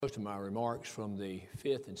Most of my remarks from the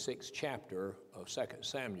 5th and 6th chapter of 2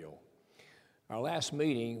 Samuel. Our last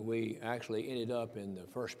meeting, we actually ended up in the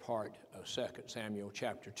first part of 2 Samuel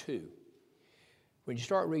chapter 2. When you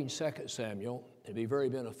start reading 2 Samuel, it'd be very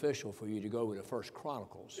beneficial for you to go over to 1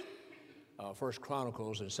 Chronicles. 1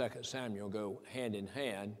 Chronicles and 2 Samuel go hand in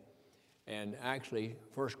hand, and actually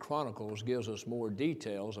 1 Chronicles gives us more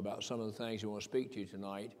details about some of the things we want to speak to you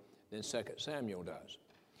tonight than 2 Samuel does.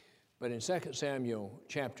 But in 2 Samuel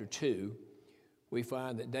chapter 2, we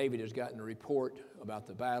find that David has gotten a report about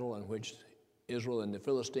the battle in which Israel and the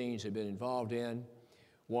Philistines had been involved in,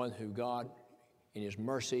 one who God, in his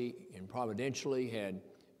mercy and providentially, had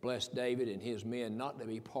blessed David and his men not to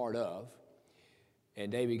be part of.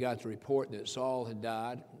 And David got the report that Saul had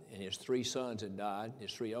died and his 3 sons had died,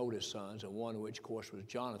 his 3 oldest sons, and one of which, of course, was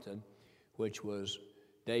Jonathan, which was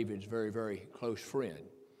David's very, very close friend.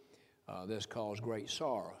 This caused great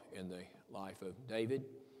sorrow in the life of David,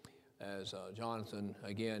 as Jonathan,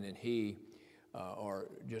 again, and he are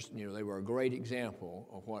just, they were a great example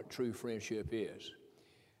of what true friendship is.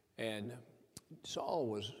 And Saul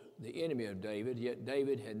was the enemy of David, yet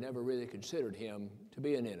David had never really considered him to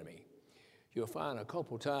be an enemy. You'll find a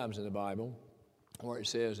couple times in the Bible where it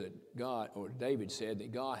says that David said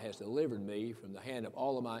that God has delivered me from the hand of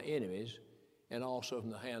all of my enemies and also from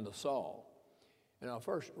the hand of Saul. And I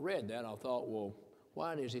first read that, I thought, well,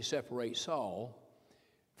 why does he separate Saul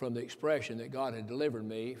from the expression that God had delivered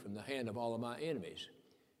me from the hand of all of my enemies?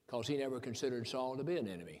 Because he never considered Saul to be an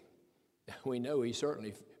enemy. We know he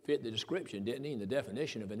certainly fit the description, didn't he, and the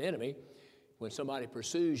definition of an enemy. When somebody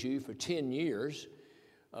pursues you for 10 years,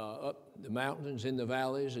 up the mountains, in the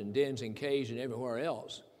valleys, and dens and caves and everywhere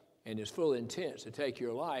else, and is full intent to take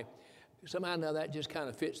your life, somehow now that just kind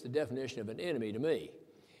of fits the definition of an enemy to me.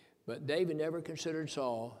 But David never considered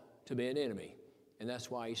Saul to be an enemy, and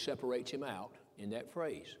that's why he separates him out in that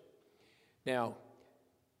phrase. Now,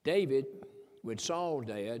 David, with Saul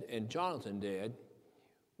dead and Jonathan dead,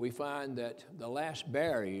 we find that the last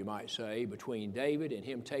barrier, you might say, between David and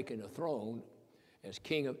him taking the throne as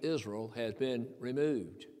king of Israel has been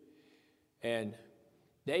removed. And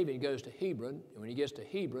David goes to Hebron, and when he gets to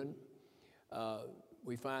Hebron,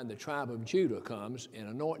 we find the tribe of Judah comes and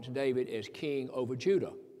anoints David as king over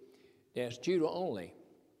Judah. That's Judah only.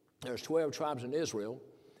 There's 12 tribes in Israel.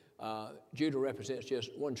 Judah represents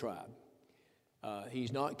just one tribe.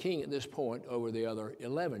 He's not king at this point over the other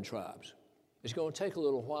 11 tribes. It's going to take a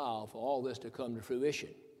little while for all this to come to fruition.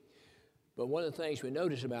 But one of the things we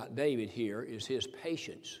notice about David here is his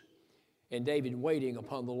patience and David waiting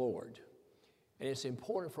upon the Lord. And it's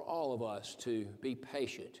important for all of us to be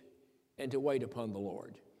patient and to wait upon the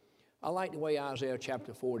Lord. I like the way Isaiah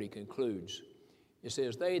chapter 40 concludes. It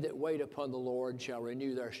says, "They that wait upon the Lord shall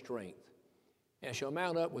renew their strength, and shall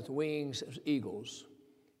mount up with wings as eagles,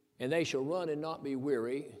 and they shall run and not be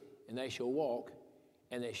weary, and they shall walk,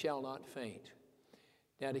 and they shall not faint."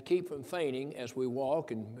 Now, to keep from fainting as we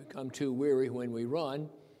walk and become too weary when we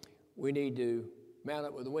run, we need to mount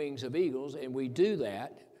up with the wings of eagles, and we do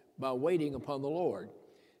that by waiting upon the Lord.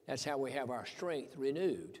 That's how we have our strength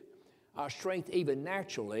renewed. Our strength even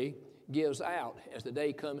naturally gives out as the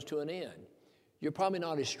day comes to an end. You're probably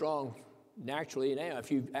not as strong naturally now if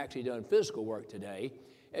you've actually done physical work today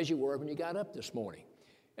as you were when you got up this morning.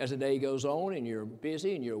 As the day goes on and you're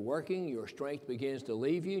busy and you're working, your strength begins to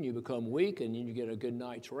leave you and you become weak and then you get a good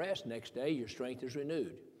night's rest. Next day, your strength is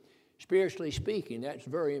renewed. Spiritually speaking, that's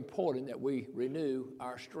very important that we renew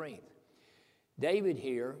our strength. David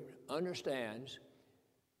here understands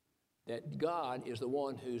that God is the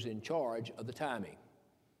one who's in charge of the timing.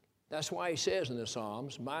 That's why he says in the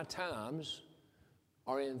Psalms, "My times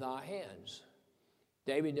are in thy hands."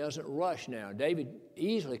 David doesn't rush now. David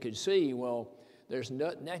easily could see, well, there's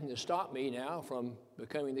nothing to stop me now from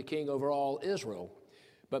becoming the king over all Israel.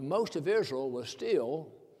 But most of Israel was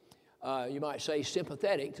still, you might say,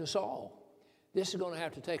 sympathetic to Saul. This is going to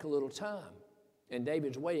have to take a little time, and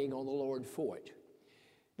David's waiting on the Lord for it.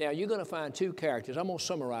 Now, you're going to find 2 characters. I'm going to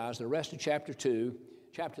summarize the rest of chapter 2,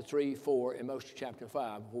 chapter 3, 4, and most of chapter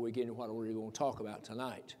 5 before we get into what we're really going to talk about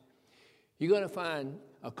tonight. You're going to find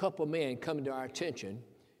a couple of men coming to our attention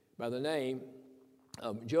by the name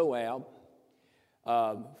of Joab,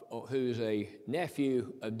 who's a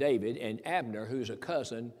nephew of David, and Abner, who's a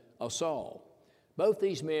cousin of Saul. Both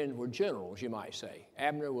these men were generals, you might say.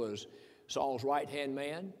 Abner was Saul's right-hand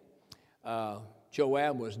man.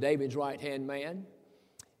 Joab was David's right-hand man.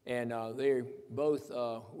 And they both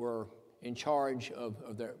were in charge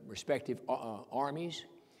of their respective armies.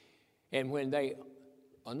 And when they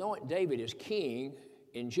anoint David as king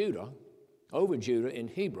in Judah, over Judah in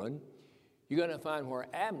Hebron, you're going to find where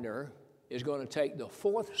Abner is going to take the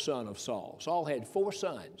fourth son of Saul. Saul had 4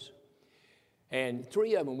 sons, and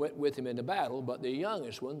 3 of them went with him into battle, but the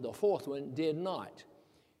youngest one, the 4th one, did not.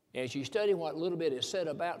 As you study what little bit is said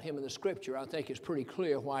about him in the Scripture, I think it's pretty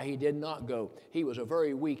clear why he did not go. He was a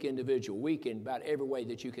very weak individual, weak in about every way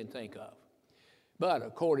that you can think of. But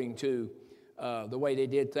according to the way they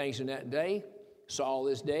did things in that day, Saul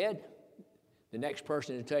is dead. The next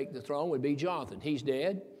person to take the throne would be Jonathan. He's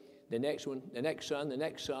dead. The next one, the next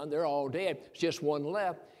son, they're all dead. It's just one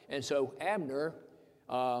left. And so Abner,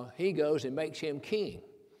 he goes and makes him king.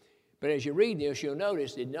 But as you read this, you'll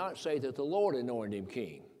notice it did not say that the Lord anointed him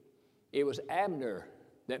king. It was Abner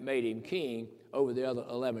that made him king over the other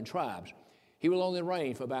 11 tribes. He will only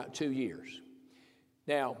reign for about 2 years.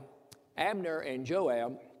 Now, Abner and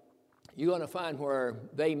Joab, you're going to find where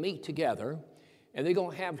they meet together, and they're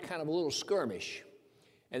going to have kind of a little skirmish.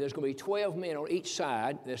 And there's going to be 12 men on each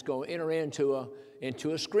side that's going to enter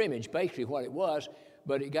into a scrimmage, basically what it was,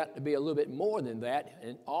 but it got to be a little bit more than that.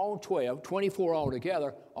 And all 12, 24 altogether,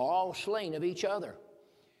 are all slain of each other.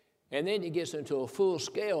 And then it gets into a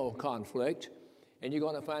full-scale conflict, and you're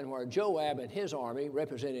going to find where Joab and his army,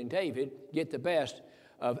 representing David, get the best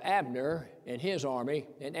of Abner and his army,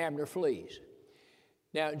 and Abner flees.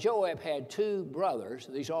 Now, Joab had 2 brothers,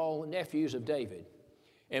 these are all nephews of David,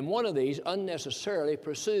 and one of these unnecessarily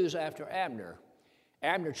pursues after Abner.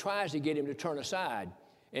 Abner tries to get him to turn aside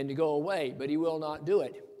and to go away, but he will not do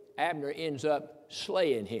it. Abner ends up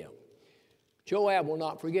slaying him. Joab will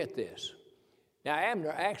not forget this. Now, Abner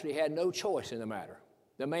actually had no choice in the matter.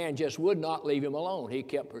 The man just would not leave him alone. He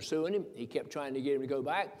kept pursuing him. He kept trying to get him to go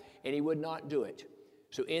back, and he would not do it.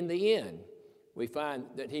 So in the end, we find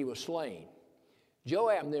that he was slain.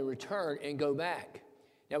 Joab then returned and go back.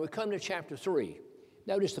 Now, we come to chapter 3.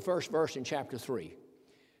 Notice the first verse in chapter 3.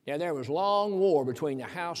 Now, there was long war between the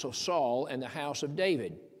house of Saul and the house of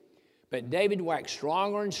David. But David waxed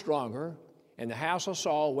stronger and stronger, and the house of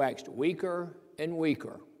Saul waxed weaker and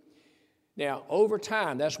weaker. Now, over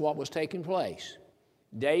time, that's what was taking place.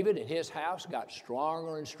 David and his house got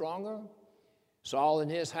stronger and stronger. Saul and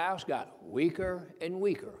his house got weaker and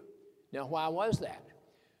weaker. Now, why was that?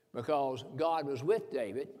 Because God was with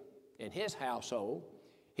David and his household.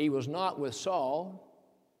 He was not with Saul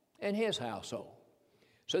and his household.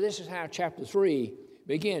 So this is how chapter 3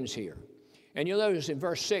 begins here. And you'll notice in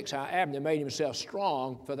verse 6 how Abner made himself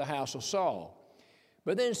strong for the house of Saul.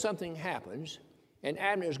 But then something happens, and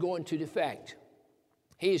Abner is going to defect.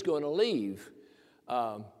 He's going to leave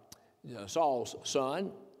Saul's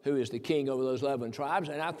son, who is the king over those 11 tribes.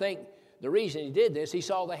 And I think the reason he did this, he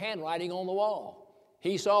saw the handwriting on the wall.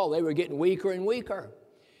 He saw they were getting weaker and weaker.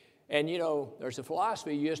 And, you know, there's a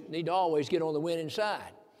philosophy, you just need to always get on the winning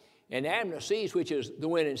side. And Abner sees which is the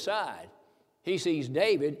winning side. He sees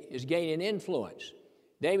David is gaining influence.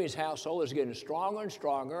 David's household is getting stronger and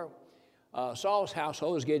stronger. Saul's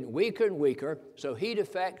household is getting weaker and weaker. So he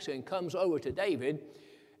defects and comes over to David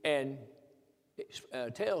and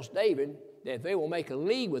tells David that if they will make a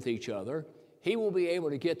league with each other, he will be able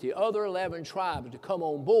to get the other 11 tribes to come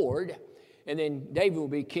on board, and then David will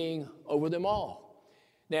be king over them all.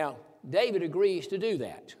 Now, David agrees to do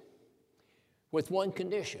that with one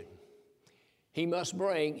condition. He must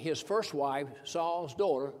bring his first wife, Saul's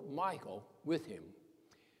daughter, Michal, with him.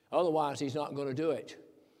 Otherwise, he's not going to do it.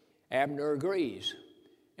 Abner agrees.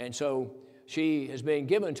 And so she has been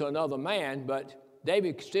given to another man, but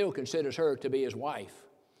David still considers her to be his wife.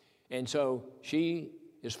 And so she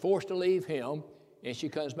is forced to leave him, and she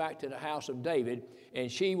comes back to the house of David, and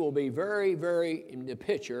she will be very, very in the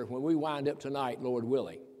picture when we wind up tonight, Lord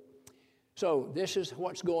willing. So this is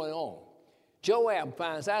what's going on. Joab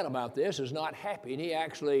finds out about this, is not happy, and he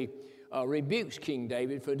actually rebukes King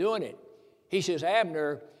David for doing it. He says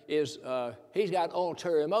Abner is, he's got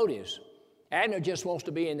ulterior motives. Abner just wants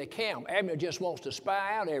to be in the camp. Abner just wants to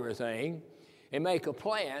spy out everything and make a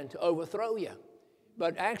plan to overthrow you.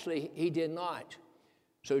 But actually, he did not.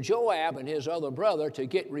 So Joab and his other brother, to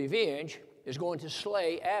get revenge, is going to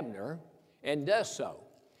slay Abner, and does so.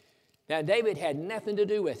 Now, David had nothing to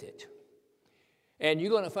do with it. And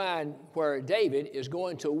you're going to find where David is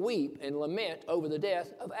going to weep and lament over the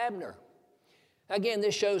death of Abner. Again,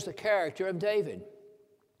 this shows the character of David.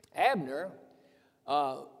 Abner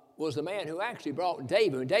was the man who actually brought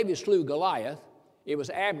David. When David slew Goliath, it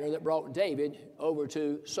was Abner that brought David over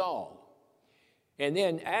to Saul. And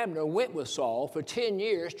then Abner went with Saul for 10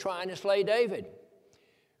 years trying to slay David.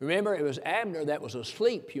 Remember, it was Abner that was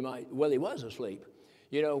asleep. He was asleep.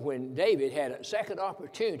 You know, when David had a second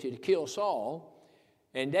opportunity to kill Saul,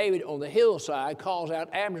 and David on the hillside calls out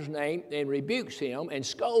Abner's name and rebukes him and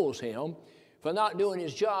scolds him for not doing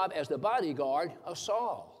his job as the bodyguard of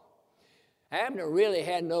Saul. Abner really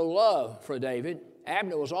had no love for David.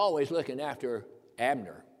 Abner was always looking after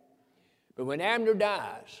Abner. But when Abner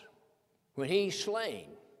dies, when he's slain,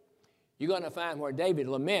 you're going to find where David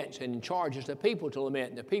laments and charges the people to lament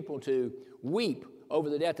and the people to weep over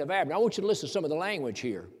the death of Abner. I want you to listen to some of the language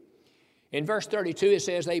here. In verse 32, it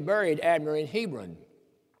says, they buried Abner in Hebron.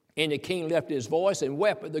 And the king lifted his voice and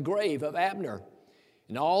wept at the grave of Abner.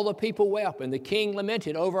 And all the people wept, and the king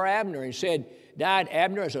lamented over Abner and said, died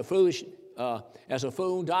Abner as a fool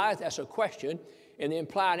dieth? That's a question. And the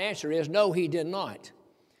implied answer is, no, he did not.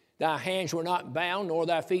 Thy hands were not bound, nor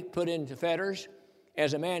thy feet put into fetters.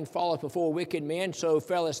 As a man falleth before wicked men, so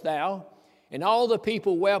fellest thou. And all the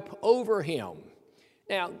people wept over him.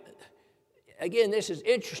 Now, again, this is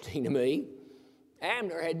interesting to me.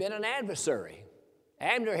 Abner had been an adversary.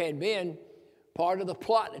 Abner had been part of the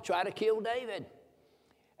plot to try to kill David.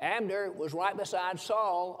 Abner was right beside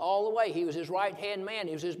Saul all the way. He was his right-hand man.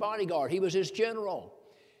 He was his bodyguard. He was his general.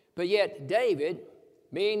 But yet David,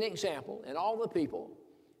 being the example, and all the people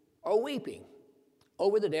are weeping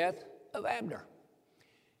over the death of Abner.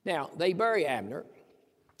 Now, they bury Abner,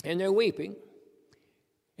 and they're weeping.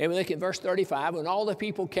 And we look at verse 35. When all the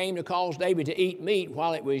people came to cause David to eat meat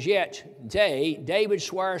while it was yet day, David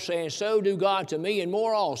swore, saying, so do God to me, and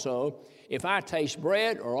more also, if I taste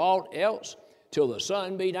bread or aught else, till the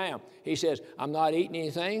sun be down. He says, I'm not eating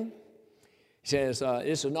anything. He says,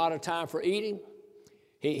 this is not a time for eating.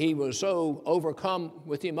 He was so overcome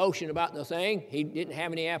with the emotion about the thing, he didn't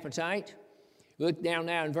have any appetite. Look down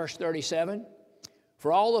now in verse 37.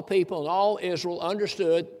 For all the people and all Israel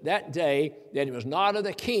understood that day that it was not of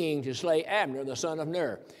the king to slay Abner, the son of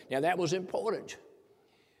Ner. Now that was important.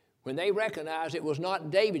 When they recognized it was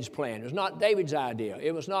not David's plan, it was not David's idea,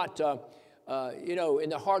 it was not, in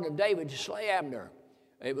the heart of David to slay Abner.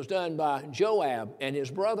 It was done by Joab and his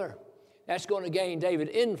brother. That's going to gain David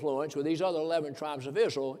influence with these other 11 tribes of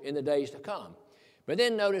Israel in the days to come. But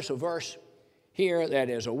then notice a verse here that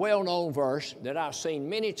is a well-known verse that I've seen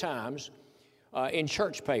many times in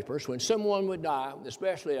church papers. When someone would die,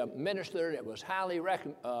 especially a minister that was highly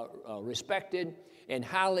respected and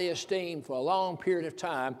highly esteemed for a long period of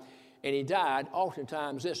time, and he died,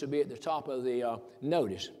 oftentimes this would be at the top of the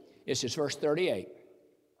notice. This is verse 38.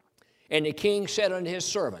 And the king said unto his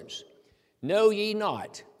servants, know ye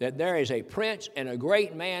not that there is a prince and a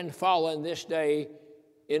great man fallen this day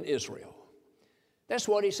in Israel? That's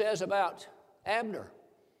what he says about Abner.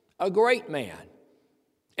 A great man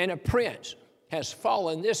and a prince has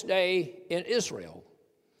fallen this day in Israel.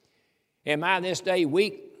 Am I this day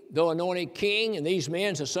weak, though anointed king, and these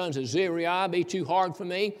men, the sons of Zeruiah, be too hard for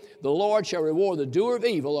me? The Lord shall reward the doer of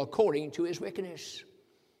evil according to his wickedness.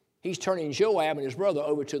 He's turning Joab and his brother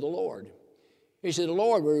over to the Lord. He said, the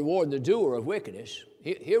Lord will reward the doer of wickedness.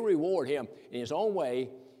 He'll reward him in his own way,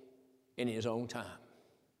 in his own time.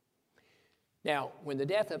 Now, when the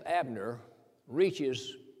death of Abner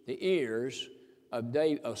reaches the ears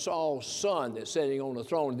of Saul's son that's sitting on the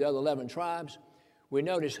throne of the other 11 tribes, we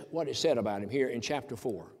notice what it said about him here in chapter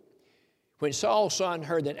 4. When Saul's son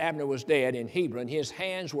heard that Abner was dead in Hebron, his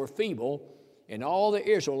hands were feeble, and all the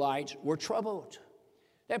Israelites were troubled.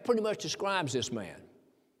 That pretty much describes this man.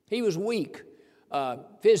 He was weak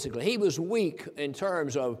physically. He was weak in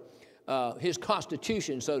terms of his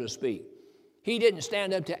constitution, so to speak. He didn't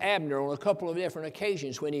stand up to Abner on a couple of different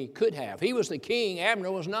occasions when he could have. He was the king.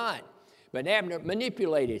 Abner was not. But Abner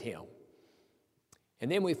manipulated him. And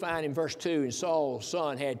then we find in verse 2, and Saul's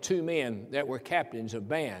son had 2 men that were captains of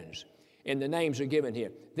bands. And the names are given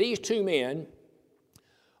here. These 2 men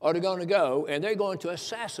are going to go, and they're going to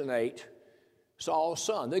assassinate Saul's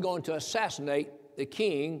son. They're going to assassinate the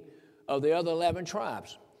king of the other 11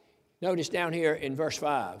 tribes. Notice down here in verse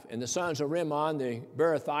 5, and the sons of Rimmon, the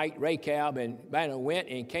Beerothite, Rechab, and Baanah went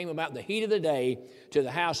and came about the heat of the day to the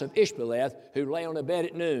house of Ishbosheth, who lay on the bed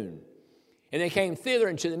at noon. And they came thither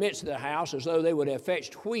into the midst of the house as though they would have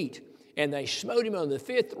fetched wheat, and they smote him on the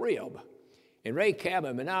 5th rib. And Rechab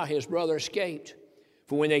and Baanah his brother escaped.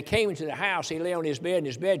 For when they came into the house, he lay on his bed in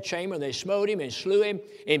his bedchamber, and they smote him and slew him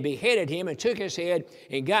and beheaded him and took his head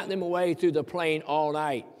and got them away through the plain all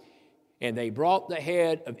night. And they brought the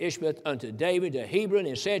head of Ishbosheth unto David to Hebron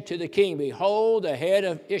and said to the king, behold, the head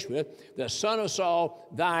of Ishbosheth, the son of Saul,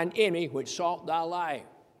 thine enemy, which sought thy life.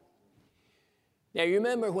 Now, you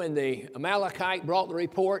remember when the Amalekite brought the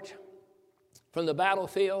report from the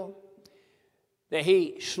battlefield that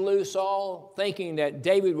he slew Saul, thinking that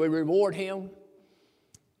David would reward him?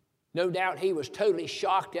 No doubt he was totally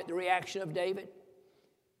shocked at the reaction of David.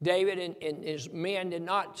 David and his men did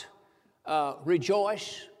not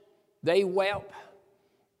rejoice. They wept.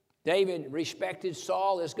 David respected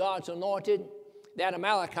Saul as God's anointed. that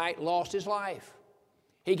Amalekite lost his life.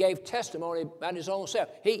 He gave testimony about his own self.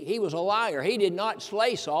 He was a liar. He did not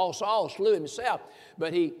slay Saul. Saul slew himself.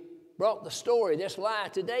 But he brought the story, this lie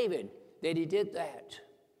to David, that he did that.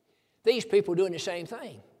 These people are doing the same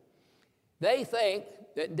thing. They think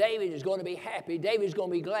that David is going to be happy, David is going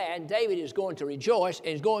to be glad, David is going to rejoice, and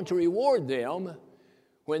is going to reward them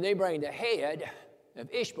when they bring the head of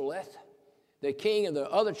Ishbosheth, the king of the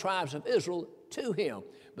other tribes of Israel, to him.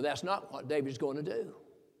 But that's not what David is going to do.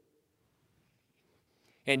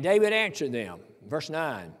 And David answered them, verse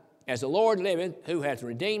 9, as the Lord liveth, who hath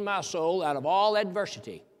redeemed my soul out of all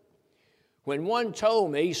adversity. When one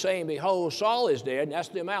told me, saying, behold, Saul is dead, and that's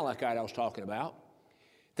the Amalekite I was talking about,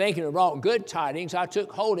 thinking of brought good tidings, I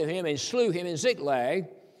took hold of him and slew him in Ziklag,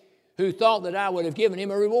 who thought that I would have given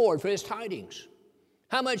him a reward for his tidings.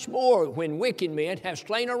 How much more when wicked men have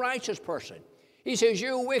slain a righteous person? He says,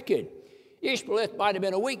 you're wicked. Ishbosheth might have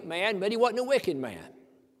been a weak man, but he wasn't a wicked man.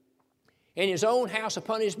 In his own house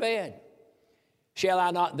upon his bed. Shall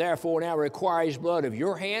I not therefore now require his blood of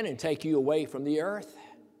your hand and take you away from the earth?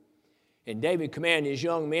 And David commanded his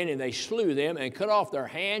young men, and they slew them and cut off their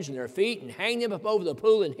hands and their feet and hanged them up over the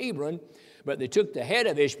pool in Hebron. But they took the head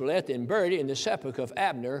of Ishbosheth and buried it in the sepulchre of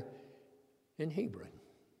Abner in Hebron.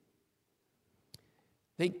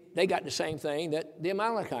 They got the same thing that the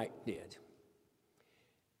Amalekite did.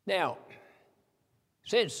 Now,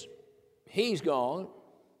 since he's gone,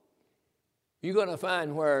 you're going to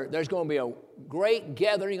find where there's going to be a great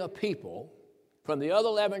gathering of people from the other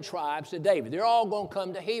 11 tribes to David. They're all going to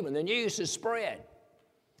come to Hebron. The news is spread.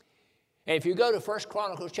 And if you go to 1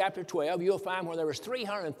 Chronicles chapter 12, you'll find where there was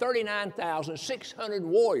 339,600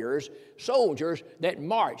 warriors, soldiers, that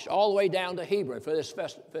marched all the way down to Hebron for this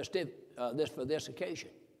occasion.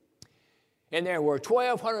 And there were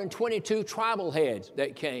 1,222 tribal heads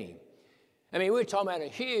that came. I mean, we're talking about a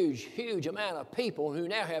huge, huge amount of people who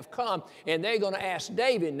now have come, and they're going to ask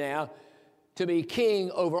David now to be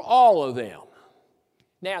king over all of them.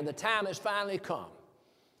 Now, the time has finally come.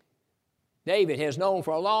 David has known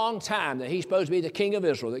for a long time that he's supposed to be the king of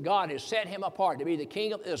Israel, that God has set him apart to be the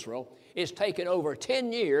king of Israel. It's taken over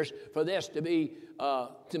 10 years for this to be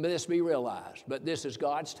realized, but this is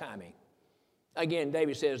God's timing. Again,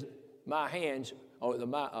 David says, my hands are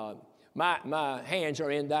in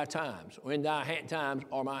thy times, or in thy times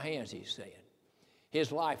are my hands, he's saying.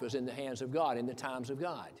 His life was in the hands of God, in the times of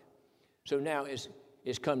God. So now it's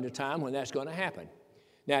come to time when that's going to happen.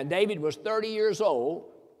 Now, David was 30 years old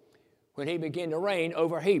when he began to reign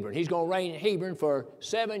over Hebron. He's going to reign in Hebron for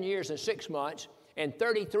 7 years and 6 months, and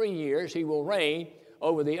 33 years he will reign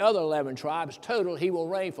over the other 11 tribes. Total, he will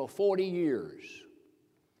reign for 40 years.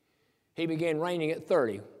 He began reigning at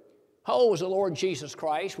 30. How old was the Lord Jesus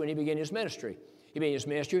Christ when he began his ministry? He began his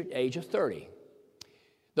ministry at the age of 30.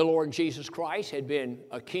 The Lord Jesus Christ had been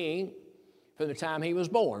a king from the time he was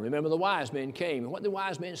born. Remember, the wise men came, and what did the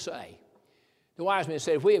wise men say? The wise men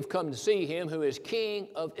said, we have come to see him who is king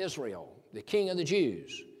of Israel, the king of the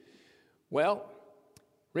Jews. Well,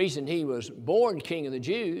 reason he was born king of the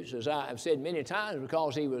Jews, as I have said many times,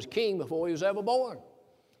 because he was king before he was ever born.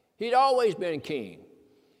 He'd always been king.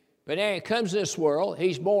 But now he comes to this world,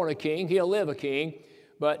 he's born a king, he'll live a king,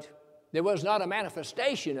 but there was not a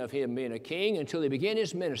manifestation of him being a king until he began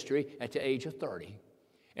his ministry at the age of 30.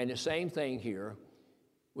 And the same thing here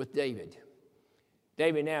with David.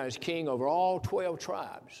 David now is king over all 12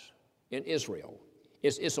 tribes in Israel.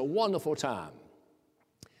 It's a wonderful time.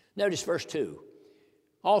 Notice verse 2.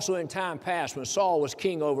 Also in time past, when Saul was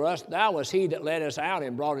king over us, thou was he that led us out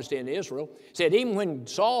and brought us into Israel. Said, even when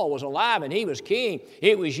Saul was alive and he was king,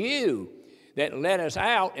 it was you that led us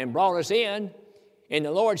out and brought us in. And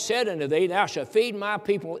the Lord said unto thee, thou shalt feed my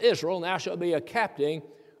people Israel, and thou shalt be a captain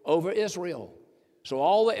over Israel. So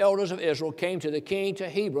all the elders of Israel came to the king to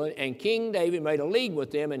Hebron, and King David made a league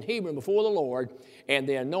with them in Hebron before the Lord, and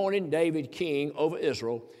they anointed David king over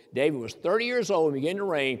Israel. David was 30 years old and began to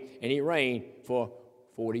reign, and he reigned for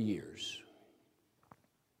 40 years.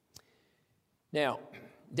 Now,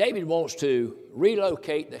 David wants to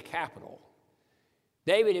relocate the capital.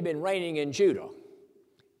 David had been reigning in Judah.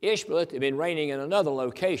 Ishbosheth had been reigning in another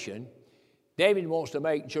location. David wants to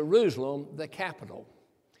make Jerusalem the capital.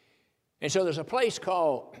 And so there's a place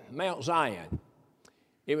called Mount Zion.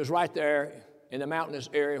 It was right there in the mountainous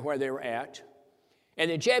area where they were at. And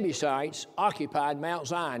the Jebusites occupied Mount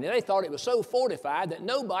Zion. And they thought it was so fortified that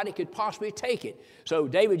nobody could possibly take it. So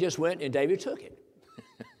David just went and David took it.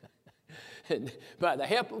 And by the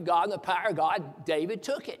help of God and the power of God, David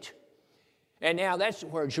took it. And now that's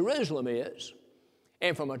where Jerusalem is.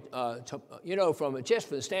 And from just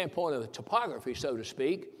from the standpoint of the topography, so to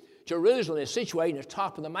speak, Jerusalem is situated at the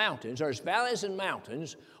top of the mountains. There's valleys and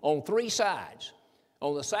mountains on three sides,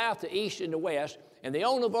 on the south, the east, and the west. And the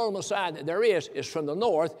only vulnerable side that there is from the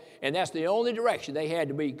north, and that's the only direction they had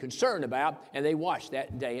to be concerned about, and they watched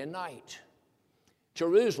that day and night.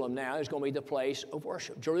 Jerusalem now is going to be the place of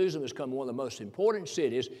worship. Jerusalem has become one of the most important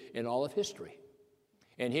cities in all of history.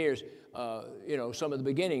 And here's, some of the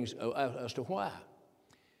beginnings as to why.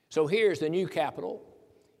 So here's the new capital.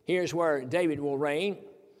 Here's where David will reign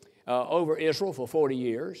over Israel for 40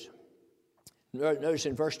 years. Notice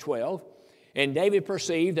in verse 12, and David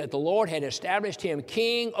perceived that the Lord had established him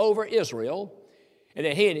king over Israel, and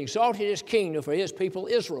that he had exalted his kingdom for his people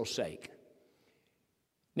Israel's sake.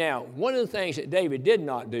 Now, one of the things that David did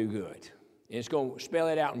not do good, and it's going to spell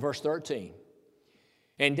it out in verse 13.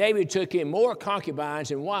 And David took him more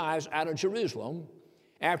concubines and wives out of Jerusalem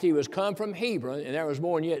after he was come from Hebron, and there was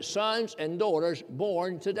born yet sons and daughters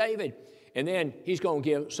born to David. And then he's going to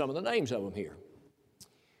give some of the names of them here.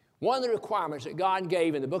 One of the requirements that God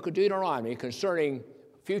gave in the book of Deuteronomy concerning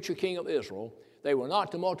future king of Israel, they were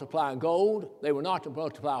not to multiply gold, they were not to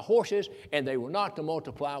multiply horses, and they were not to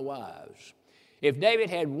multiply wives. If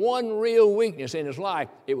David had one real weakness in his life,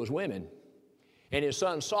 it was women. And his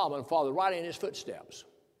son Solomon followed right in his footsteps.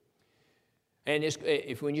 And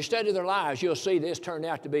when you study their lives, you'll see this turned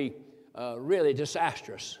out to be really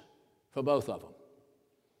disastrous for both of them.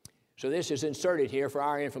 So this is inserted here for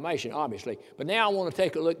our information, obviously. But now I want to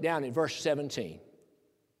take a look down at verse 17.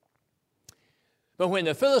 But when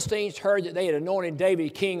the Philistines heard that they had anointed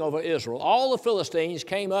David king over Israel, all the Philistines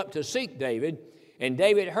came up to seek David, and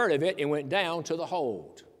David heard of it and went down to the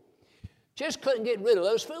hold. Just couldn't get rid of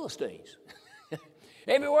those Philistines.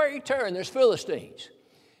 Everywhere you turn, there's Philistines.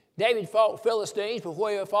 David fought Philistines before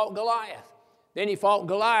he fought Goliath. Then he fought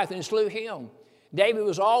Goliath and slew him. David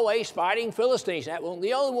was always fighting Philistines. That wasn't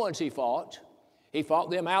the only ones he fought. He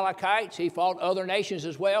fought the Amalekites. He fought other nations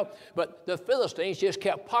as well. But the Philistines just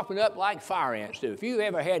kept popping up like fire ants do. If you've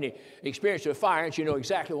ever had any experience with fire ants, you know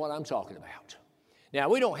exactly what I'm talking about. Now,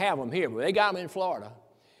 we don't have them here, but they got them in Florida,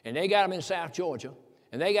 and they got them in South Georgia,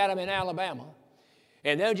 and they got them in Alabama.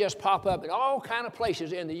 And they'll just pop up in all kind of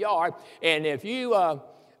places in the yard. And if you want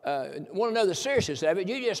to know the seriousness of it,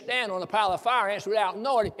 you just stand on a pile of fire ants without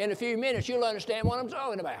knowing it. In a few minutes, you'll understand what I'm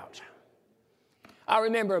talking about. I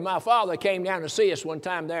remember my father came down to see us one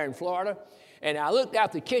time there in Florida, and I looked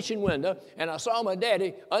out the kitchen window, and I saw my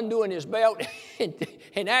daddy undoing his belt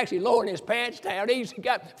and actually lowering his pants down. He's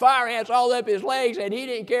got fire ants all up his legs, and he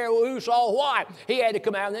didn't care who saw what. He had to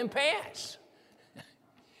come out of them pants.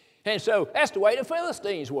 And so that's the way the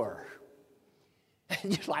Philistines were.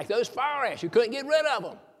 Just like those fire ants. You couldn't get rid of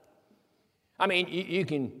them. I mean, you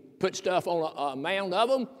can put stuff on a mound of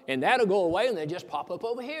them, and that'll go away, and they just pop up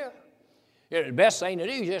over here. You know, the best thing to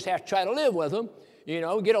do is just have to try to live with them,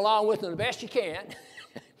 get along with them the best you can.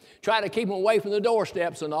 Try to keep them away from the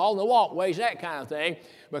doorsteps and all the walkways, that kind of thing,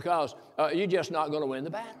 because you're just not going to win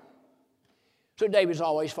the battle. So David's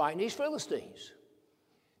always fighting these Philistines.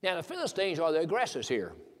 Now, the Philistines are the aggressors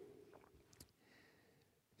here.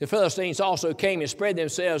 The Philistines also came and spread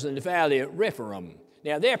themselves in the valley of Rephaim.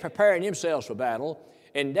 Now, they're preparing themselves for battle,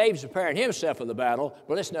 and David's preparing himself for the battle,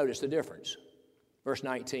 but let's notice the difference. Verse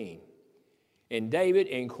 19. And David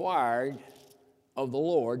inquired of the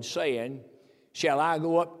Lord, saying, shall I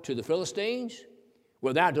go up to the Philistines?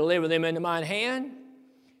 Wilt thou deliver them into mine hand?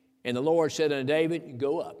 And the Lord said unto David,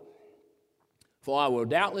 go up, for I will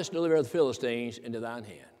doubtless deliver the Philistines into thine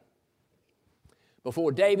hand.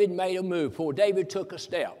 Before David made a move, before David took a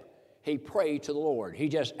step, he prayed to the Lord. He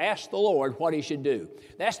just asked the Lord what he should do.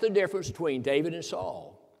 That's the difference between David and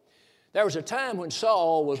Saul. There was a time when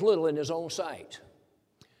Saul was little in his own sight,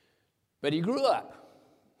 but he grew up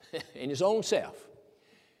in his own self.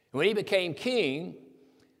 And when he became king,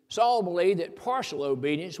 Saul believed that partial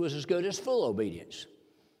obedience was as good as full obedience.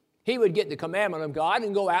 He would get the commandment of God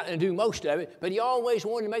and go out and do most of it, but he always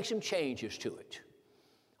wanted to make some changes to it.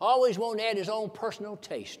 Always wanted to add his own personal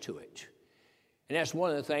taste to it. And that's one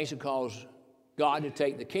of the things that caused God to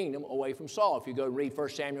take the kingdom away from Saul. If you go read 1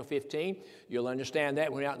 Samuel 15, you'll understand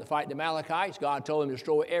that. When he went out to fight the Amalekites, God told him to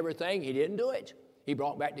destroy everything. He didn't do it. He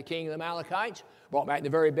brought back the king of the Amalekites, brought back the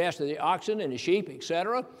very best of the oxen and the sheep,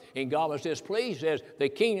 etc. And God was displeased. He says, the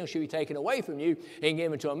kingdom should be taken away from you and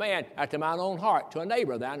given to a man after mine own heart, to a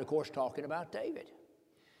neighbor of thine. Of course, talking about David.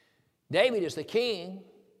 David is the king,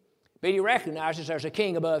 but he recognizes there's a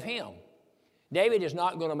king above him. David is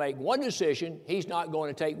not going to make one decision. He's not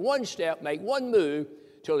going to take one step, make one move,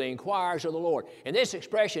 till he inquires of the Lord. And this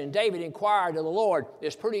expression, David inquired of the Lord,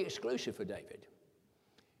 is pretty exclusive for David.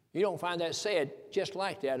 You don't find that said just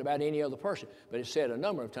like that about any other person, but it's said a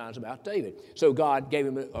number of times about David. So God gave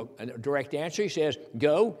him a direct answer. He says,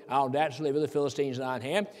 go, I'll doubtless deliver the Philistines in thine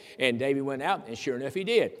hand. And David went out, and sure enough he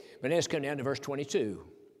did. But let's come down to verse 22.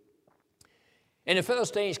 And the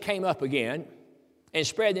Philistines came up again and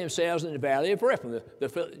spread themselves in the valley of Rephaim,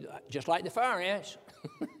 just like the fire ants.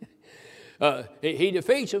 He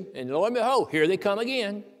defeats them, and lo and behold, here they come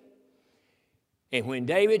again. And when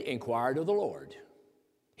David inquired of the Lord,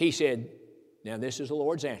 he said, now this is the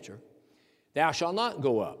Lord's answer, thou shalt not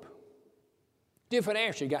go up. Different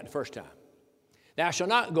answer you got the first time. Thou shalt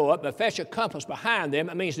not go up, but fetch a compass behind them.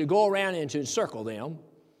 It means to go around and to encircle them,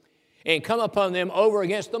 and come upon them over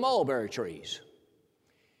against the mulberry trees.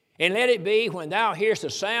 And let it be, when thou hearest the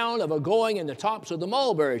sound of a going in the tops of the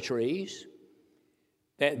mulberry trees,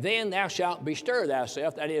 that then thou shalt bestir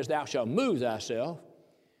thyself, that is, thou shalt move thyself,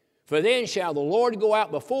 for then shall the Lord go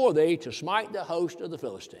out before thee to smite the host of the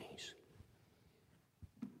Philistines.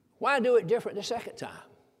 Why do it different the second time?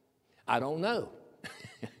 I don't know.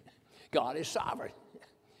 God is sovereign.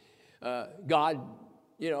 God,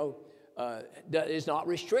 is not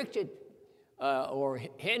restricted or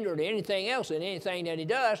hindered anything else in anything that he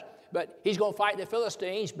does, but he's going to fight the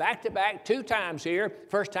Philistines back to back 2 times here.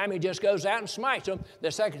 First time he just goes out and smites them.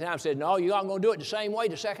 The second time said, no, you're not going to do it the same way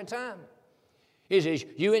the second time. He says,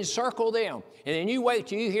 you encircle them, and then you wait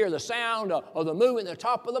till you hear the sound of the movement at the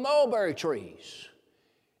top of the mulberry trees.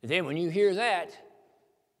 And then when you hear that,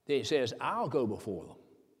 then it says, I'll go before them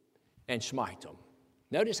and smite them.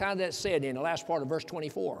 Notice how that's said in the last part of verse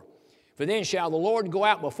 24. For then shall the Lord go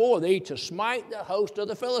out before thee to smite the host of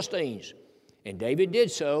the Philistines. And David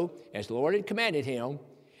did so, as the Lord had commanded him,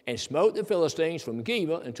 and smote the Philistines from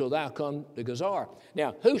Geba until thou come to Gazer.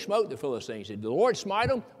 Now, who smote the Philistines? Did the Lord smite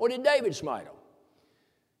them, or did David smite them?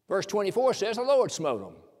 Verse 24 says the Lord smote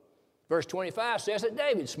them. Verse 25 says that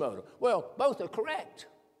David smote them. Well, both are correct.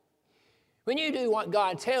 When you do what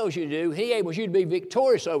God tells you to do, he enables you to be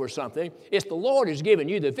victorious over something. It's the Lord who's given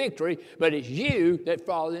you the victory, but it's you that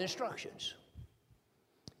follow the instructions.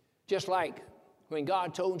 Just like when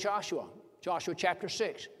God told Joshua chapter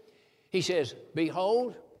 6, he says,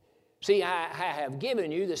 behold, see, I have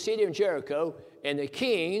given you the city of Jericho and the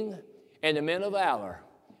king and the men of valor.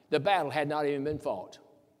 The battle had not even been fought.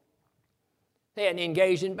 They hadn't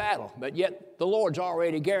engaged in battle, but yet the Lord's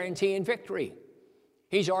already guaranteeing victory.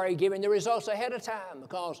 He's already given the results ahead of time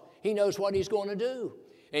because he knows what he's going to do.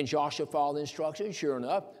 And Joshua followed the instructions. Sure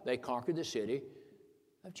enough, they conquered the city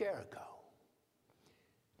of Jericho.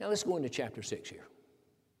 Now let's go into chapter 6 here.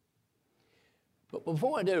 But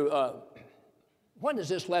before I do, what does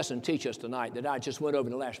this lesson teach us tonight that I just went over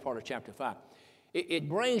in the last part of chapter 5? It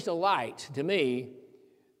brings to light to me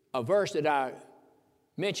a verse that I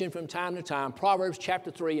mentioned from time to time, Proverbs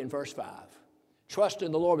chapter 3 and verse 5. Trust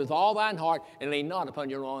in the Lord with all thine heart and lean not upon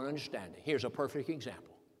your own understanding. Here's a perfect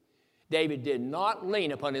example. David did not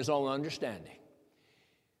lean upon his own understanding.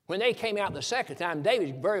 When they came out the second time,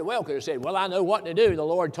 David very well could have said, well, I know what to do. The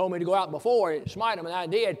Lord told me to go out before and smite them, and I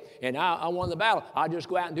did, and I won the battle. I'll just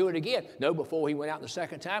go out and do it again. No, before he went out the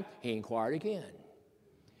second time, he inquired again.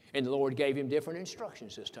 And the Lord gave him different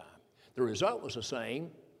instructions this time. The result was the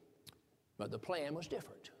same, but the plan was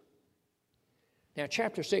different. Now,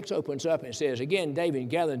 chapter 6 opens up and says, again, David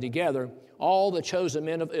gathered together all the chosen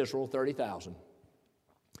men of Israel, 30,000.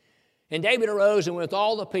 And David arose and with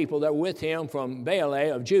all the people that were with him from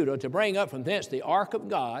Baalah of Judah to bring up from thence the ark of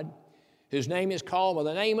God, whose name is called by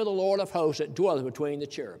the name of the Lord of hosts that dwelleth between the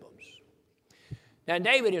cherubims. Now,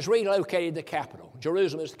 David has relocated the capital.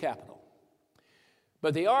 Jerusalem is the capital.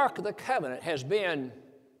 But the ark of the covenant has been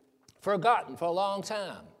forgotten for a long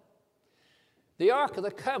time. The Ark of the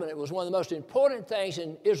Covenant was one of the most important things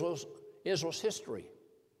in Israel's history.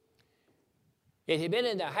 It had been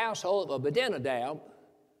in the household of Abinadab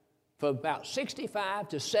for about 65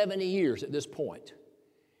 to 70 years at this point.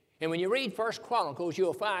 And when you read 1 Chronicles,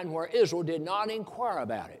 you'll find where Israel did not inquire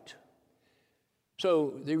about it.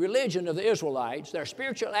 So the religion of the Israelites, their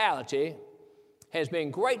spirituality, has been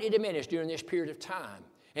greatly diminished during this period of time.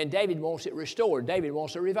 And David wants it restored. David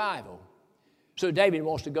wants a revival. So David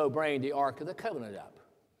wants to go bring the Ark of the Covenant up.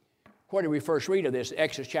 Where do we first read of this?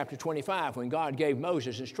 Exodus chapter 25, when God gave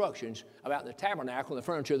Moses instructions about the tabernacle, the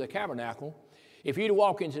furniture of the tabernacle. If you to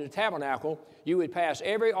walk into the tabernacle, you would pass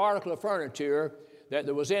every article of furniture that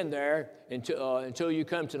was in there until you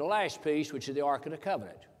come to the last piece, which is the Ark of the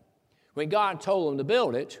Covenant. When God told them to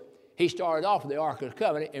build it, he started off with the Ark of the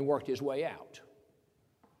Covenant and worked his way out.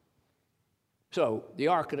 So the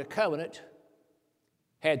Ark of the Covenant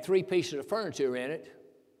had 3 pieces of furniture in it.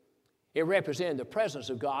 It represented the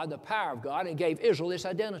presence of God, the power of God, and gave Israel its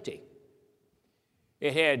identity.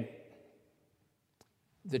 It had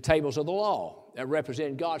the tables of the law that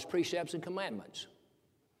represented God's precepts and commandments.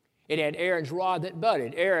 It had Aaron's rod that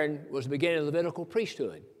budded. Aaron was the beginning of the Levitical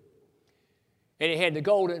priesthood. And it had the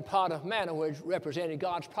golden pot of manna, which represented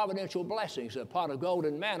God's providential blessings. The pot of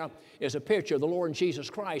golden manna is a picture of the Lord Jesus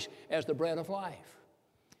Christ as the bread of life.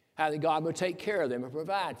 How that God would take care of them and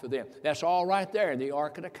provide for them. That's all right there in the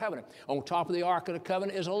Ark of the Covenant. On top of the Ark of the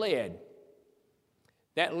Covenant is a lid.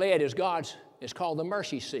 That lid is called the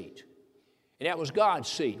mercy seat. And that was God's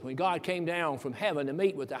seat. When God came down from heaven to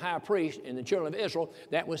meet with the high priest and the children of Israel,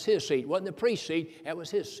 that was his seat. It wasn't the priest's seat, that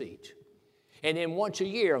was his seat. And then once a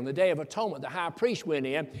year, on the Day of Atonement, the high priest went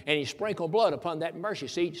in and he sprinkled blood upon that mercy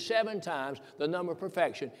seat 7 times the number of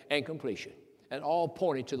perfection and completion. And all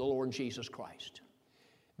pointed to the Lord Jesus Christ.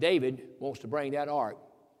 David wants to bring that ark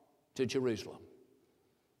to Jerusalem.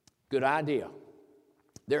 Good idea.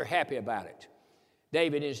 They're happy about it.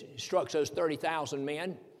 David instructs those 30,000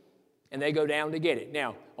 men, and they go down to get it.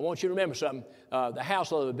 Now, I want you to remember something. The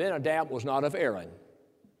household of Abinadab was not of Aaron.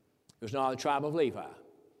 It was not of the tribe of Levi.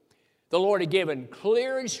 The Lord had given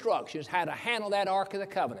clear instructions how to handle that Ark of the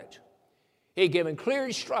Covenant. He had given clear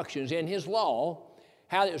instructions in his law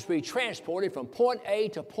how it was to be transported from point A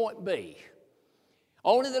to point B.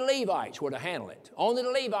 Only the Levites were to handle it. Only the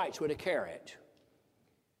Levites were to carry it.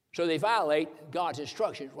 So they violate God's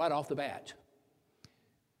instructions right off the bat.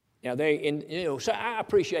 Now, so I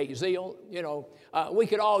appreciate zeal. We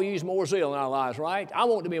could all use more zeal in our lives, right? I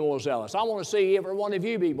want to be more zealous. I want to see every one of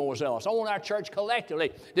you be more zealous. I want our church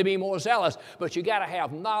collectively to be more zealous. But you got to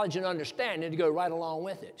have knowledge and understanding to go right along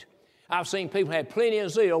with it. I've seen people have plenty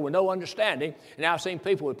of zeal with no understanding, and I've seen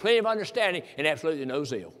people with plenty of understanding and absolutely no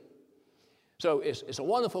zeal. So it's a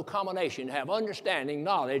wonderful combination to have understanding,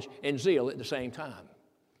 knowledge, and zeal at the same time.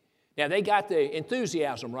 Now, they got the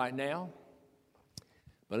enthusiasm right now.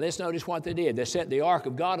 But let's notice what they did. They set the ark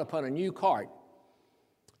of God upon a new cart.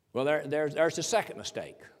 Well, there's the second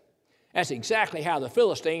mistake. That's exactly how the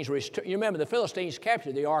Philistines, you remember the Philistines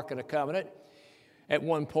captured the Ark of the Covenant at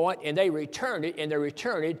one point, and they returned it, and they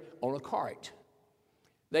returned it on a cart.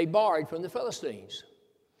 They borrowed from the Philistines.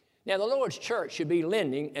 Now, the Lord's church should be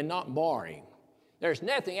lending and not borrowing. There's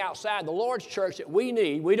nothing outside the Lord's church that we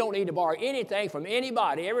need. We don't need to borrow anything from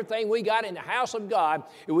anybody. Everything we got in the house of God,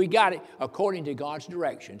 we got it according to God's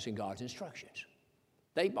directions and God's instructions.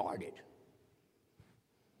 They borrowed it.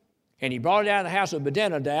 And he brought it out of the house of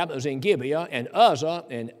Abinadab that was in Gibeah, and Uzzah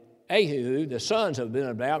and Ahihud, the sons of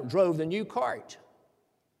Abinadab, drove the new cart.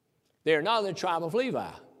 They are not of the tribe of Levi.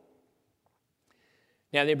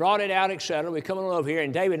 Now, they brought it out, etc. We come on over here,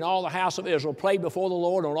 and David and all the house of Israel played before the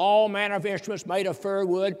Lord on all manner of instruments made of fir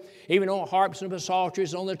wood, even on harps and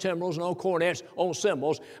psalteries, on the timbrels, and on cornets, on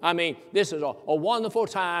cymbals. I mean, this is a wonderful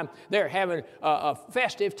time. They're having a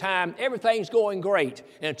festive time. Everything's going great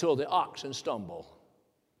until the oxen stumble.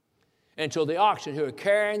 Until the oxen who are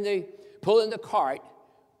pulling the cart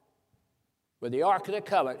with the Ark of the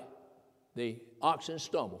Covenant, the oxen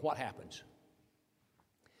stumble. What happens?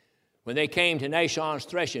 When they came to Nashon's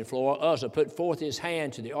threshing floor, Uzzah put forth his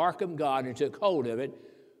hand to the ark of God and took hold of it,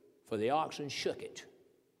 for the oxen shook it.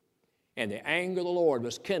 And the anger of the Lord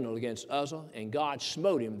was kindled against Uzzah, and God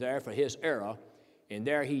smote him there for his error, and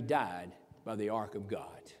there he died by the ark of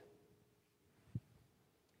God.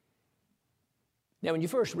 Now, when you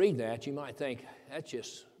first read that, you might think, that's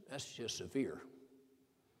just severe.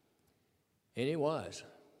 And it was.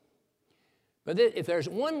 But if there's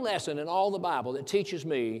one lesson in all the Bible that teaches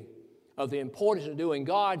me of the importance of doing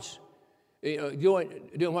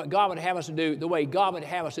doing what God would have us to do, the way God would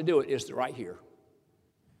have us to do it, is right here.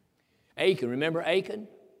 Achan, remember Achan?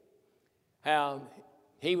 How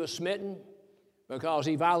he was smitten because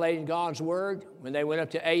he violated God's word when they went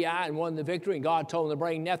up to Ai and won the victory, and God told them to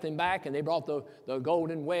bring nothing back, and they brought the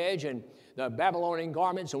golden wedge and the Babylonian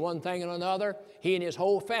garments and one thing and another. He and his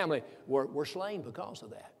whole family were slain because of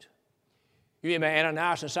that. You remember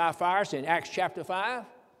Ananias and Sapphira in Acts chapter 5?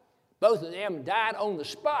 Both of them died on the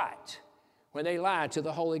spot when they lied to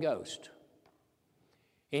the Holy Ghost.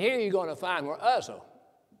 And here you're going to find where Uzzah,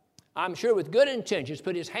 I'm sure with good intentions,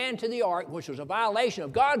 put his hand to the ark, which was a violation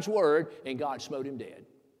of God's word, and God smote him dead.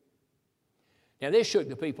 Now, this shook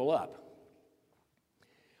the people up.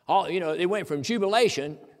 They went from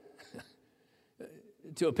jubilation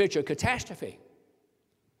to a picture of catastrophe.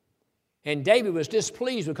 And David was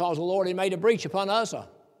displeased because the Lord had made a breach upon Uzzah.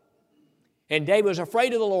 And David was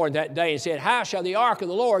afraid of the Lord that day and said, how shall the ark of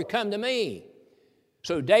the Lord come to me?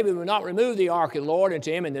 So David would not remove the ark of the Lord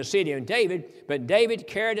into him in the city of David, but David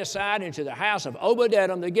carried aside into the house of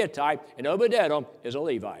Obed-Edom the Gittite, and Obed-Edom is a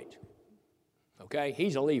Levite. Okay,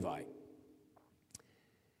 he's a Levite.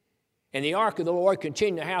 And the ark of the Lord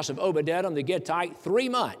continued in the house of Obed-Edom the Gittite 3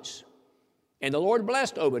 months. And the Lord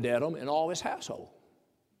blessed Obed-Edom and all his household.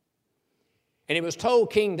 And it was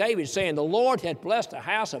told King David, saying, the Lord hath blessed the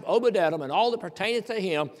house of Obed-Edom and all that pertaineth to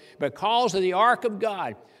him because of the ark of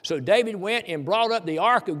God. So David went and brought up the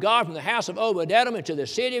ark of God from the house of Obed-Edom into the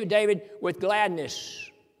city of David with gladness.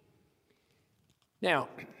 Now,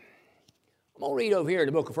 I'm going to read over here in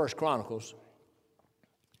the book of 1 Chronicles,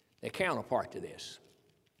 the counterpart to this.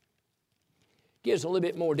 Gives a little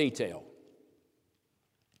bit more detail.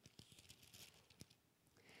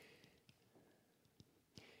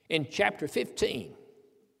 In chapter 15,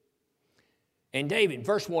 and David,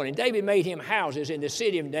 verse 1, and David made him houses in the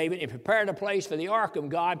city of David and prepared a place for the ark of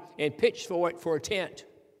God and pitched for it for a tent.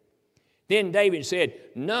 Then David said,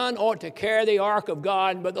 none ought to carry the ark of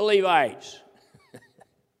God but the Levites.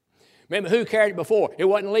 Remember who carried it before? It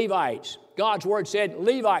wasn't Levites. God's word said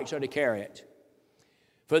Levites are to carry it.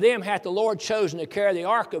 For them hath the Lord chosen to carry the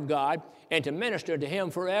ark of God and to minister to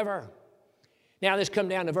him forever. Now let's come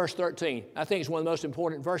down to verse 13. I think it's one of the most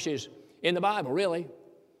important verses in the Bible, really.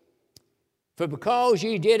 For because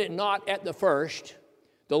ye did it not at the first,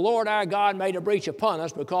 the Lord our God made a breach upon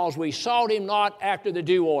us because we sought him not after the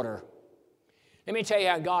due order. Let me tell you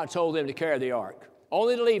how God told them to carry the ark.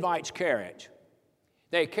 Only the Levites carry it.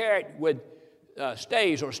 They carry it with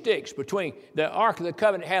staves or sticks between. The ark of the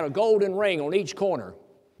covenant had a golden ring on each corner.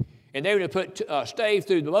 And they would have put a stave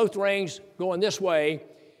through both rings going this way,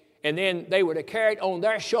 and then they were to carry it on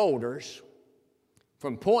their shoulders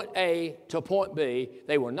from point A to point B.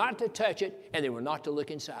 They were not to touch it, and they were not to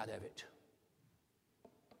look inside of it.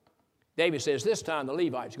 David says this time the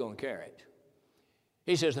Levites are going to carry it.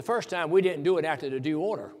 He says the first time we didn't do it after the due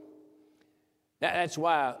order. That's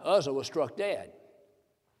why Uzzah was struck dead.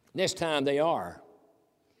 This time they are.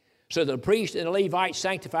 So the priests and the Levites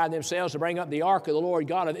sanctified themselves to bring up the ark of the Lord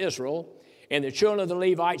God of Israel. And the children of the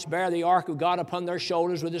Levites bear the ark of God upon their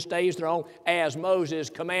shoulders with the staves thereon, as Moses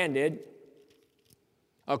commanded,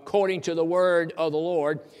 according to the word of the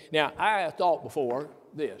Lord. Now, I have thought before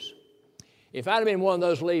this. If I'd have been one of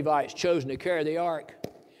those Levites chosen to carry the ark,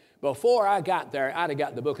 before I got there, I'd have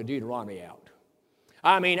got the book of Deuteronomy out.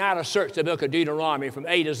 I mean, I'd have searched the book of Deuteronomy from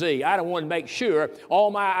A to Z. I'd have wanted to make sure all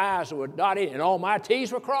my I's were dotted and all my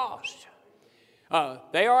T's were crossed.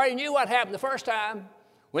 They already knew what happened the first time.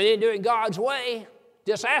 When they didn't do it God's way,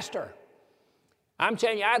 disaster. I'm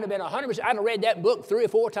telling you, I'd have been 100%. I'd have read that book 3 or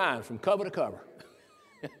 4 times from cover to cover.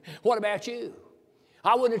 What about you?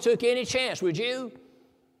 I wouldn't have took any chance, would you?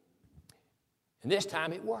 And this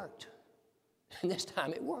time it worked. And this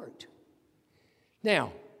time it worked.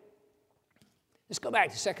 Now, let's go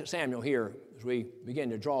back to 2 Samuel here as we begin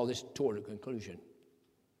to draw this toward a conclusion.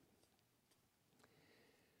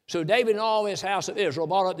 So David and all his house of Israel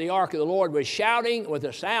brought up the ark of the Lord with shouting with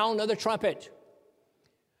the sound of the trumpet.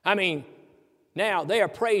 I mean, now they are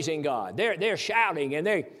praising God. They're shouting and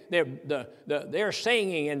they're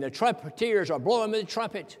singing, and the trumpeters are blowing with the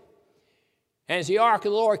trumpet. As the ark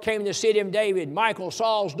of the Lord came to the city of David, Michal,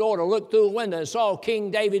 Saul's daughter, looked through a window and saw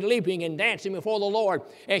King David leaping and dancing before the Lord,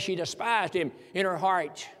 and she despised him in her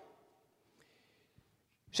heart.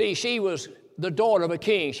 See, she was the daughter of a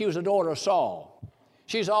king. She was the daughter of Saul.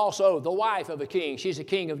 She's also the wife of a king. She's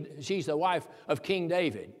the wife of King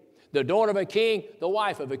David. The daughter of a king, the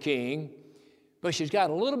wife of a king. But she's got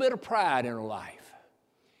a little bit of pride in her life.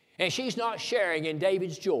 And she's not sharing in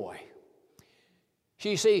David's joy.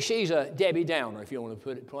 She's a Debbie Downer, if you want to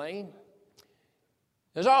put it plain.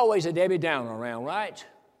 There's always a Debbie Downer around, right?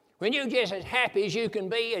 When you're just as happy as you can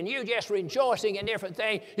be and you're just rejoicing in different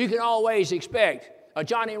things, you can always expect a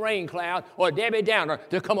Johnny Raincloud or a Debbie Downer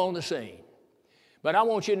to come on the scene. But I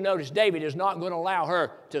want you to notice David is not going to allow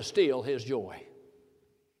her to steal his joy.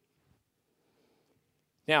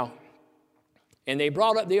 Now, and they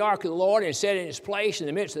brought up the ark of the Lord and set it in its place in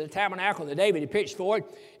the midst of the tabernacle that David had pitched for it.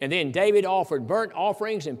 And then David offered burnt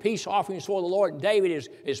offerings and peace offerings for the Lord. David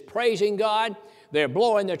is praising God. They're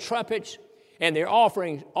blowing their trumpets, and they're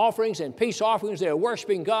offering offerings and peace offerings. They're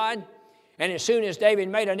worshiping God. And as soon as David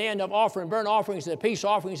made an end of offering burnt offerings and peace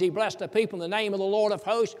offerings, he blessed the people in the name of the Lord of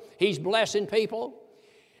hosts. He's blessing people.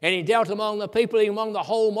 And he dealt among the people, among the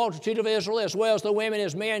whole multitude of Israel, as well as the women,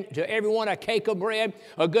 as men, to everyone a cake of bread,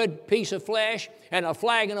 a good piece of flesh, and a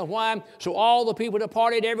flagon of wine. So all the people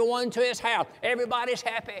departed, everyone to his house. Everybody's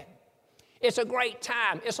happy. It's a great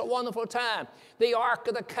time. It's a wonderful time. The Ark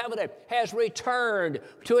of the Covenant has returned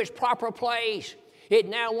to its proper place. It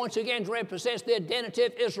now once again represents the identity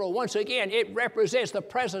of Israel. Once again, it represents the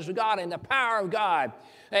presence of God and the power of God.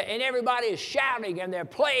 And everybody is shouting and they're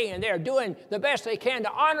playing and they're doing the best they can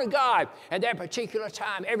to honor God. At that particular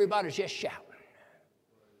time, everybody's just shouting.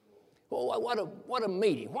 Well, what a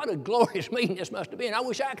meeting. What a glorious meeting this must have been. I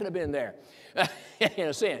wish I could have been there, in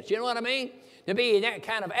a sense. You know what I mean? To be in that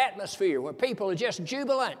kind of atmosphere where people are just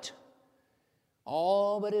jubilant.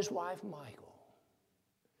 All but his wife, Michael.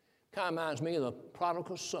 Kind of reminds me of the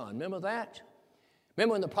prodigal son. Remember that?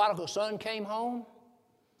 Remember when the prodigal son came home?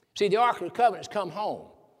 See, the Ark of the Covenant's come home.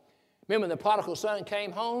 Remember when the prodigal son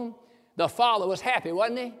came home? The father was happy,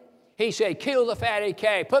 wasn't he? He said, kill the fatted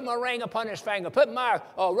calf, put my ring upon his finger, put my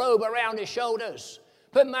robe around his shoulders,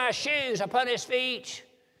 put my shoes upon his feet.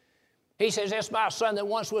 He says, this my son that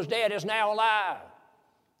once was dead is now alive.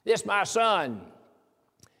 This my son.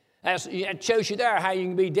 It shows you there how you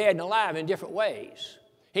can be dead and alive in different ways.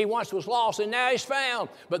 He once was lost and now he's found.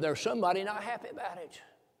 But there's somebody not happy about it.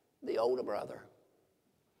 The older brother.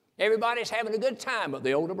 Everybody's having a good time but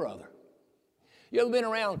the older brother. You ever been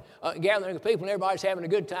around gathering of people and everybody's having a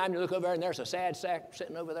good time? You look over there and there's a sad sack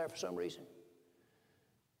sitting over there for some reason.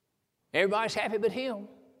 Everybody's happy but him.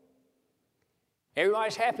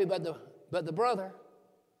 Everybody's happy but the brother.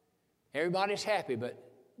 Everybody's happy but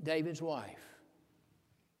David's wife.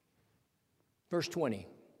 Verse 20.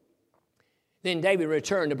 Then David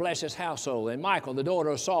returned to bless his household, and Michal, the daughter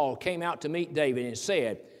of Saul, came out to meet David and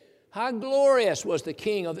said, how glorious was the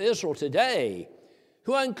king of Israel today,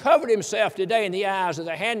 who uncovered himself today in the eyes of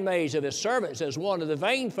the handmaids of his servants, as one of the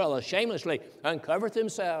vain fellows shamelessly uncovereth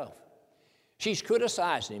himself. She's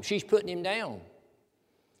criticizing him. She's putting him down.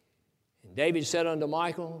 And David said unto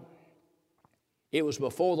Michal, it was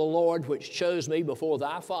before the Lord which chose me before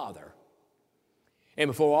thy father, and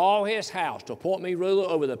before all his house, to appoint me ruler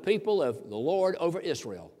over the people of the Lord over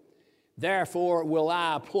Israel. Therefore will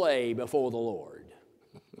I play before the Lord.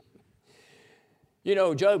 You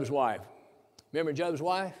know, Job's wife. Remember Job's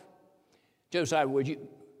wife? Job said, would you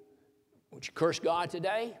curse God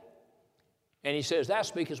today? And he says, thou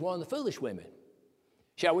speakest one of the foolish women.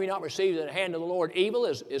 Shall we not receive at the hand of the Lord evil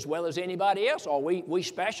as well as anybody else? Are we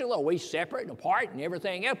special? Are we separate and apart and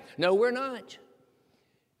everything else? No, we're not.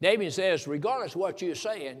 David says, regardless of what you're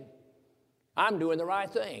saying, I'm doing the right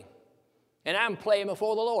thing. And I'm playing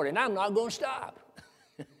before the Lord, and I'm not going to stop.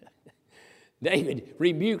 David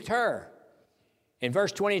rebuked her. In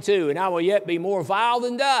verse 22, and I will yet be more vile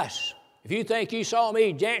than dust. If you think you saw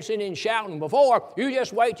me dancing and shouting before, you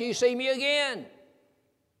just wait till you see me again.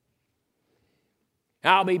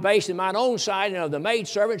 I'll be based in mine own sight, and of the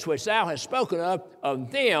maidservants which thou hast spoken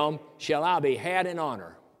of them shall I be had in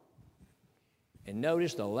honor. And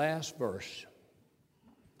notice the last verse.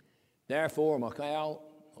 Therefore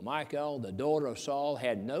Michal, the daughter of Saul,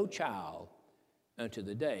 had no child unto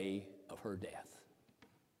the day of her death.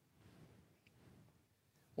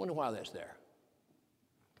 Wonder why that's there.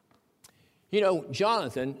 You know,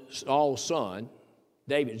 Jonathan, Saul's son,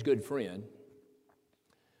 David's good friend,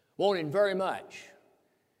 wanted very much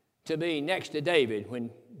to be next to David when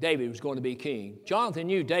David was going to be king. Jonathan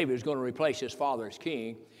knew David was going to replace his father as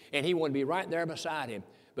king, and he wanted to be right there beside him.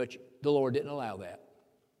 But the Lord didn't allow that.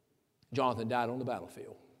 Jonathan died on the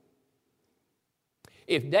battlefield.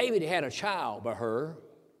 If David had a child by her,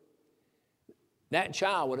 that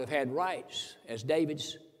child would have had rights as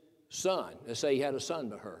David's son. Let's say he had a son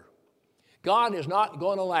by her. God was not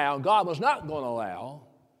going to allow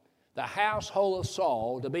the household of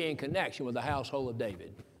Saul to be in connection with the household of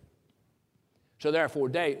David. So therefore,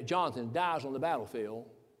 Jonathan dies on the battlefield,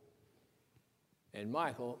 and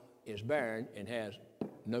Michal is barren and has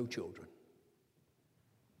no children.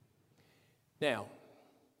 Now,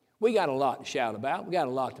 we got a lot to shout about. We got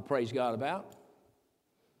a lot to praise God about.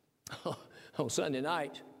 On Sunday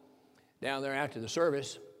night, down there after the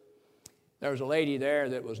service, there was a lady there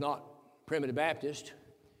that was not Primitive Baptist.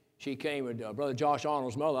 She came with Brother Josh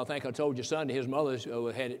Arnold's mother. I think I told you Sunday his mother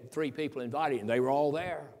had 3 people invited, and they were all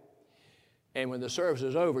there. And when the service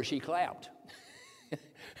was over, she clapped.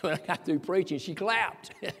 When I got through preaching, she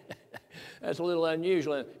clapped. That's a little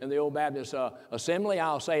unusual in the old Baptist assembly,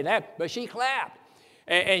 I'll say that. But she clapped.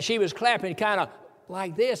 And she was clapping kind of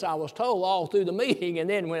like this, I was told, all through the meeting. And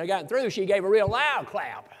then when I got through, she gave a real loud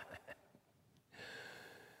clap.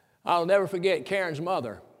 I'll never forget Karen's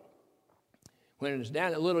mother. When it was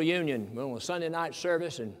down at Little Union, on a Sunday night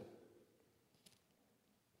service, and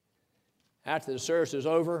after the service was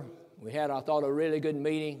over, we had, I thought, a really good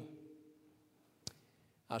meeting.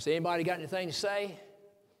 I said, anybody got anything to say?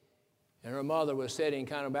 And her mother was sitting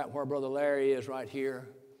kind of about where Brother Larry is right here.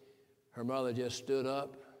 Her mother just stood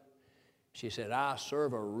up. She said, I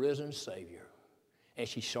serve a risen Savior. And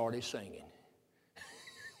she started singing.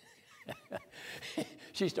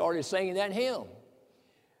 She started singing that hymn.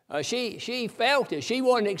 She felt it. She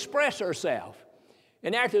wanted to express herself.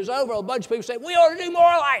 And after it was over, a bunch of people said, we ought to do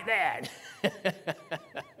more like that.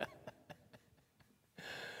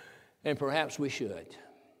 And perhaps we should.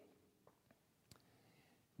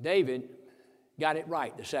 David got it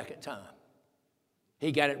right the second time.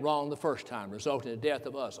 He got it wrong the first time, resulting in the death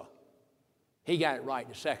of Uzzah. He got it right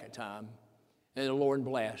the second time, and the Lord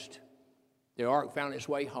blessed. The ark found its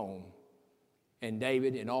way home, and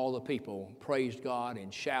David and all the people praised God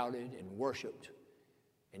and shouted and worshiped,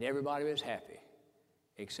 and everybody was happy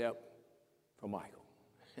except for Michal.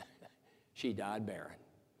 She died barren.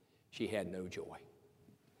 She had no joy.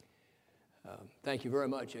 Thank you very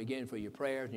much again for your prayers.